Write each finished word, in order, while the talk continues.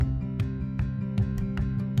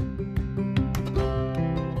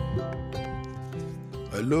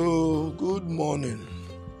Hello, good morning.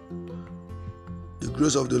 The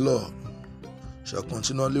grace of the Lord shall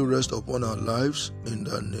continually rest upon our lives in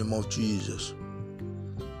the name of Jesus.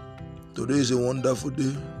 Today is a wonderful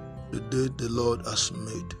day, the day the Lord has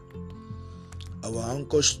made. Our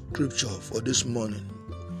anchor scripture for this morning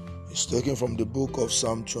is taken from the book of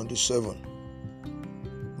Psalm 27,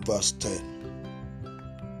 verse 10.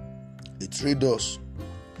 It reads us,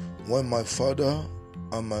 "When my father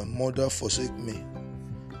and my mother forsake me,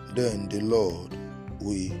 then the Lord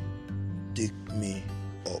will take me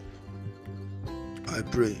up." I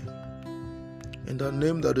pray, in the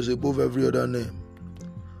name that is above every other name,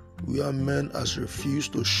 where men has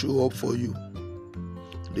refused to show up for you,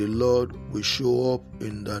 the Lord will show up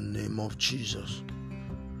in the name of Jesus.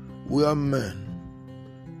 Where men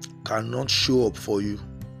cannot show up for you,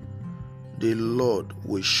 the Lord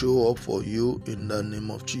will show up for you in the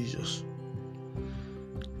name of Jesus.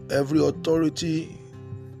 Every authority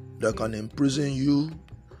that can imprison you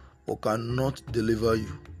or cannot deliver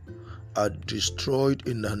you are destroyed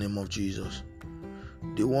in the name of Jesus.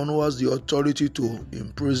 The one who has the authority to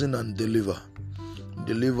imprison and deliver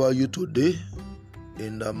you today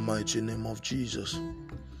in the mighty name of Jesus.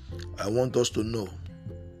 I want us to know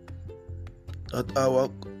that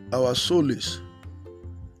our soul is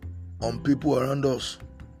on people around us,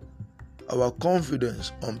 our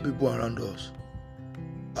confidence on people around us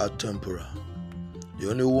are temporal. The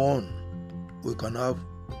only one we can have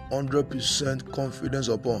 100% confidence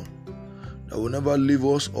upon that will never leave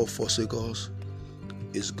us or forsake us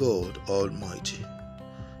is God Almighty.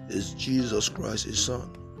 Is Jesus Christ, His Son,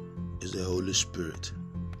 is the Holy Spirit.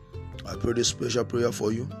 I pray this special prayer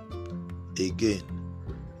for you again,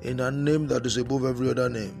 in a name that is above every other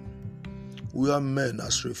name. Where men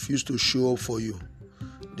has refused to show up for you,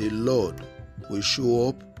 the Lord will show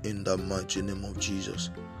up in the mighty name of Jesus.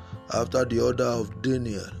 After the order of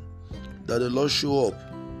Daniel, that the Lord show up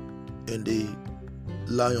in the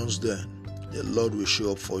lion's den, the Lord will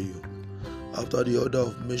show up for you. After the order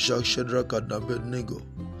of Meshach, Shadrach, and Abednego,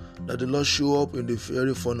 that the Lord show up in the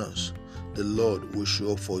fiery furnace, the Lord will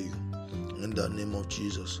show up for you in the name of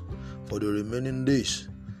Jesus. For the remaining days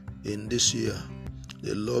in this year,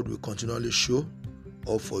 the Lord will continually show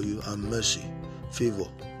up for you, and mercy, favor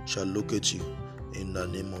shall locate you in the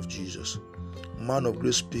name of Jesus. Man of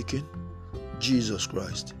grace speaking, Jesus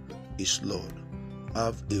Christ is Lord.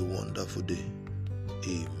 Have a wonderful day.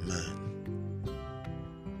 Amen.